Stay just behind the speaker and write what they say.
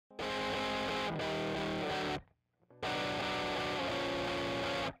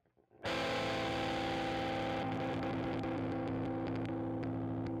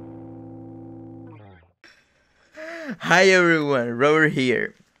Hi everyone, Robert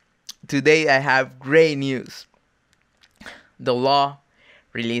here. Today I have great news. The law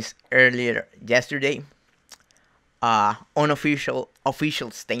released earlier yesterday, unofficial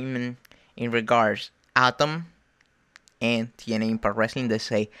official statement in regards Atom and TNA Impact Wrestling. They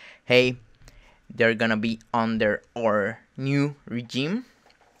say, hey, they're gonna be under our new regime,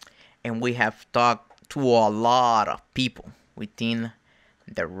 and we have talked to a lot of people within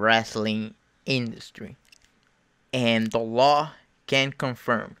the wrestling industry, and the law can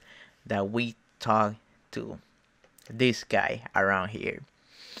confirm that we talked to this guy around here,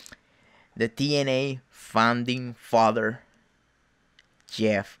 the TNA founding father,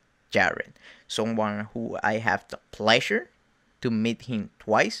 Jeff Jarrett, someone who I have the pleasure to meet him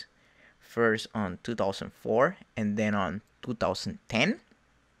twice, first on 2004 and then on 2010,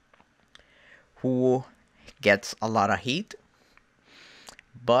 who gets a lot of heat,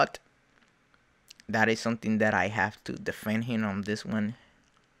 but that is something that I have to defend him on this one.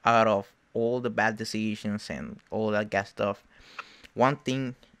 Out of all the bad decisions and all that good stuff, one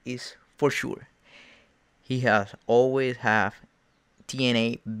thing is for sure: he has always have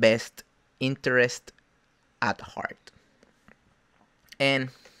TNA best interest at heart. And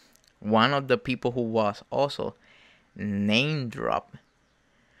one of the people who was also name dropped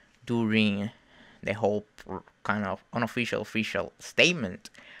during the whole kind of unofficial official statement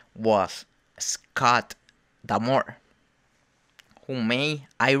was Scott Damore, who may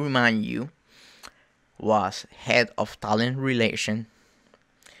I remind you was head of talent relation,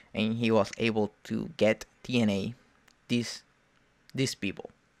 and he was able to get TNA these people: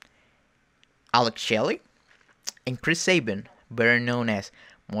 Alex Shelley and Chris Sabin, better known as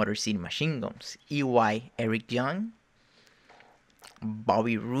Motor City Machine Guns, Eric Young,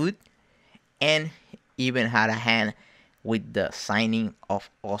 Bobby Roode, and even had a hand with the signing of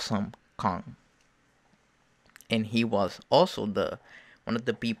Awesome Kong. And he was also the one of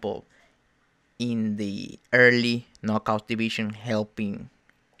the people in the early knockout division helping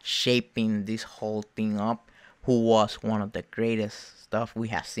shaping this whole thing up, who was one of the greatest stuff we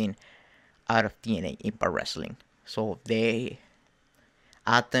have seen out of TNA Impact Wrestling. So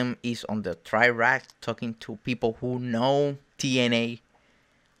Atom is on the tri-rack talking to people who know TNA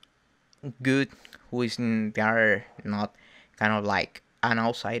good, they are not kind of like an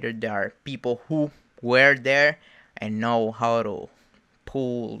outsider. There are people who were there and know how to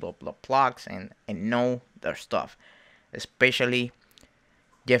pull the plugs and know their stuff. Especially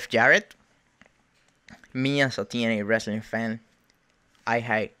Jeff Jarrett. Me as a TNA wrestling fan, I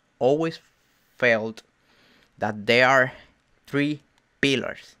had always felt that there are three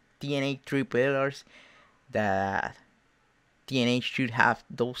pillars, TNA three pillars, that TNA should have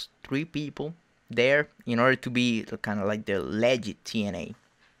those three people there in order to be kind of like the legit TNA.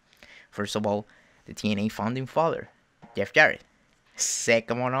 First of all, the TNA founding father, Jeff Jarrett.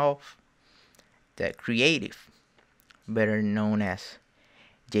 Second one off, the creative, better known as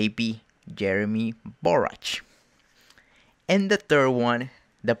JP Jeremy Borach. And the third one,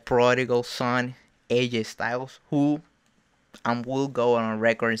 the prodigal son, AJ Styles, who will go on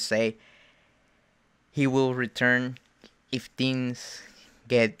record and say he will return if things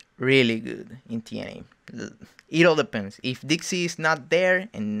get really good in TNA. It all depends. If Dixie is not there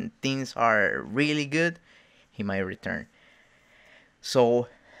and things are really good, he might return. So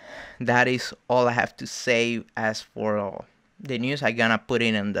that is all I have to say. As for the news, I'm gonna put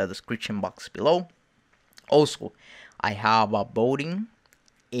it in the description box below. Also, I have a voting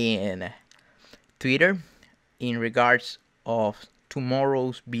in Twitter in regards of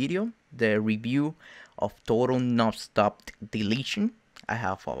tomorrow's video, the review of Total Nonstop Deletion. I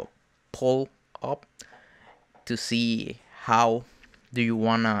have a poll up to see how do you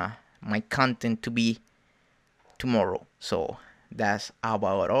wanna my content to be tomorrow. So that's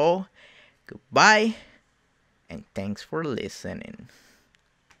about all. Goodbye, and thanks for listening.